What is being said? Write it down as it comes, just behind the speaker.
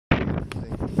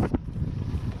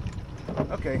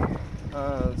Okay,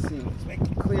 let's see, let's make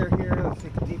it clear here. Let's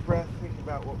take a deep breath, think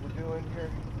about what we're doing here.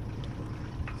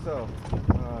 So,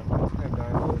 let's kind of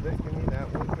dive a little bit. Give me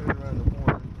that one, put it around the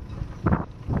horn.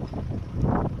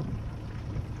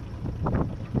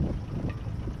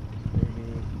 Maybe,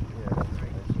 yeah,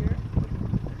 right here.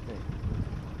 Okay,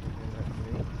 and that's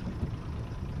me.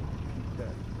 Keep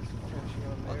that, some tension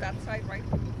on there. Oh, that side, right? I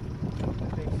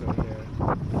think so, yeah.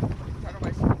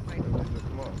 Otherwise, It'll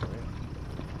come off, right?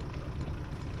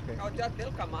 Okay. oh, that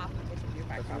will come off.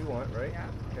 That's what we want, right? Yeah.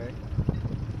 Okay.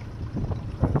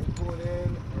 Pull it in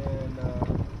and,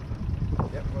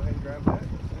 yep, go ahead and grab that.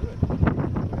 Let's do it.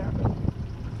 What happened?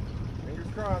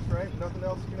 Fingers crossed, right? Nothing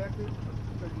else connected?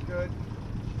 Should be good.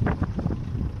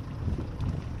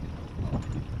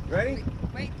 Ready?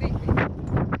 Wait.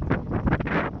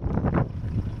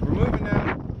 We're moving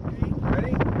now.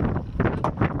 Ready?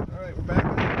 All right, we're backing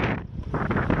up.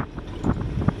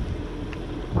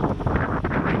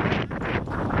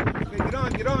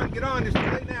 Okay, get on. It's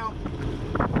too late now.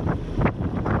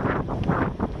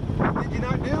 Did you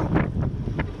not do?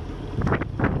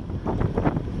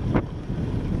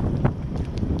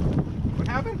 What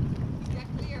happened? Get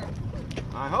clear.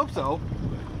 I hope so.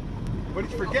 What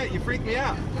did you forget? You freaked me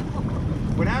out.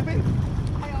 What happened?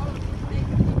 I always make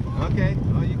it. Okay,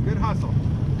 well, good hustle.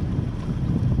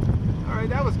 All right,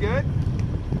 that was good.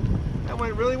 That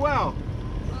went really well.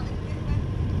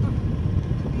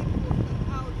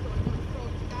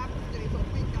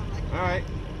 All right,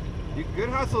 good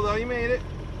hustle though. You made it.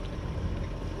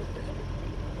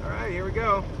 All right, here we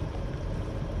go.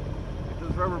 Get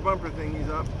those rubber bumper thingies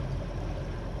up.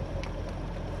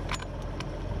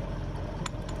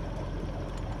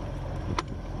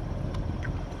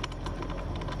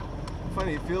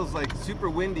 Funny, it feels like super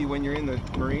windy when you're in the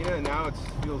marina, and now it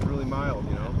feels really mild,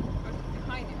 you know?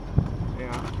 Behind it.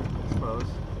 Yeah, I suppose.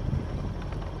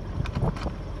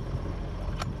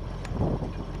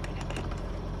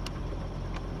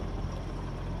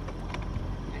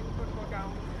 And we're going to go down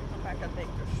and come back and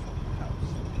take this house.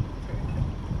 Okay.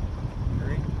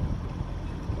 Great.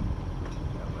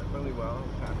 That went really well. I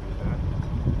was happy with that.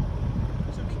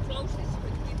 Should we close this to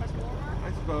keep us warmer? I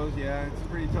suppose, yeah, it's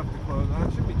pretty tough to close. It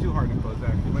shouldn't be too hard to close,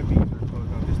 actually. It might be easier to close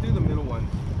now. Just do the middle ones,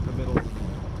 the middle.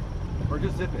 Or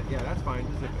just zip it. Yeah, that's fine.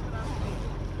 Just zip it.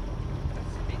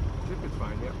 Zip it's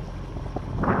fine, yep.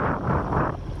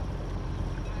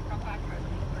 Come back.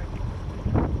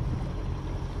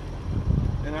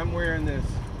 And I'm wearing this,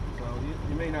 so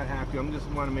you may not have to. I just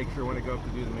want to make sure when I go up to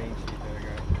do the main sheet that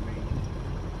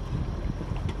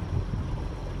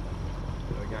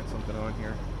I got something on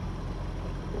here.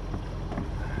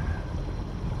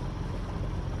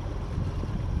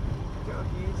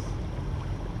 Junkies.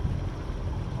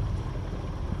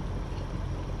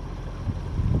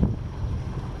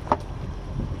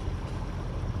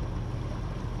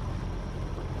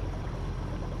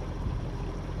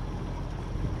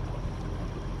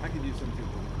 I could use some too.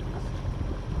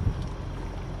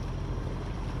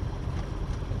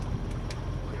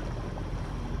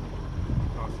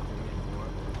 Toss it to me if you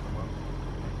want. Come on.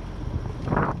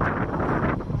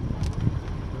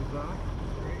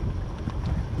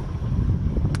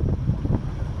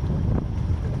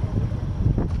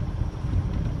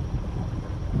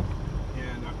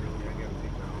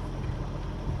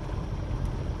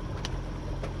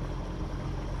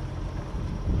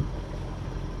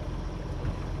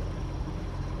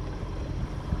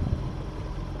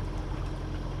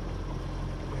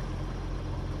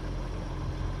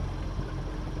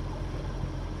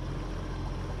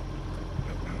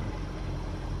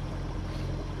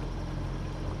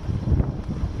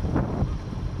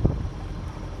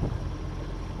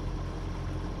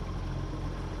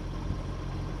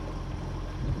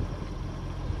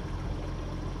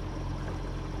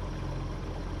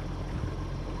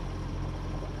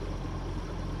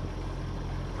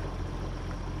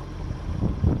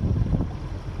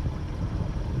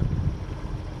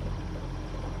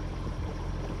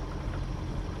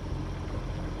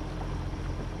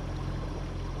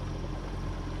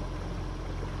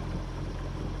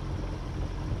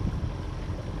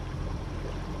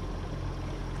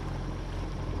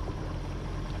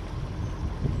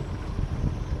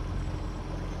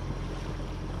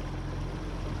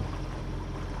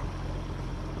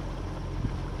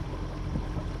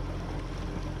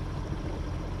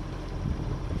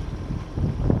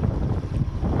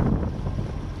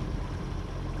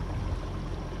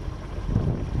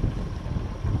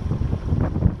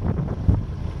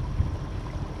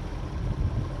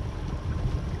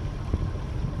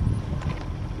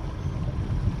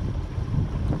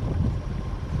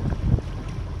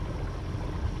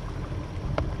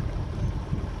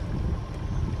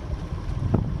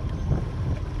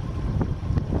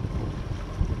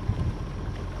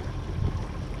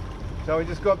 Shall we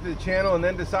just go up to the channel and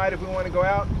then decide if we want to go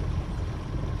out?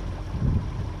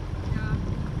 Yeah.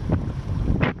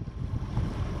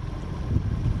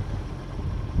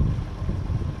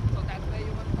 So that way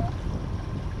you want to go?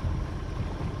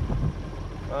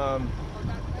 Go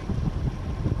that way?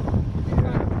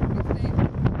 Yeah. Which way do you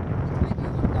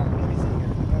want to go? Let me see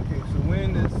here. Okay, so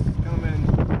wind is coming.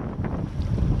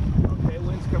 Okay,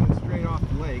 wind's coming straight off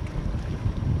the lake.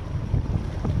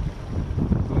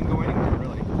 So we can go anywhere,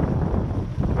 really.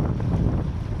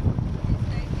 You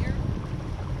stay here? You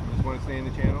just want to stay in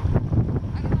the channel?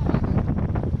 I don't know.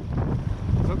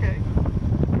 It's okay. Do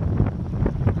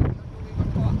we want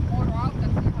to go motor out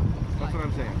and see how it looks That's like? what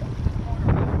I'm saying.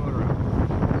 Just motor out.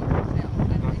 Let's motor out.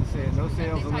 Not to say no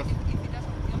sails unless If it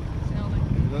doesn't feel good sailing,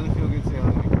 it doesn't feel good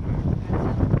sailing, we come back.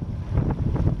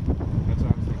 That's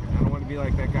what I was thinking. I don't want to be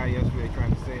like that guy yesterday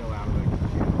trying to sail out of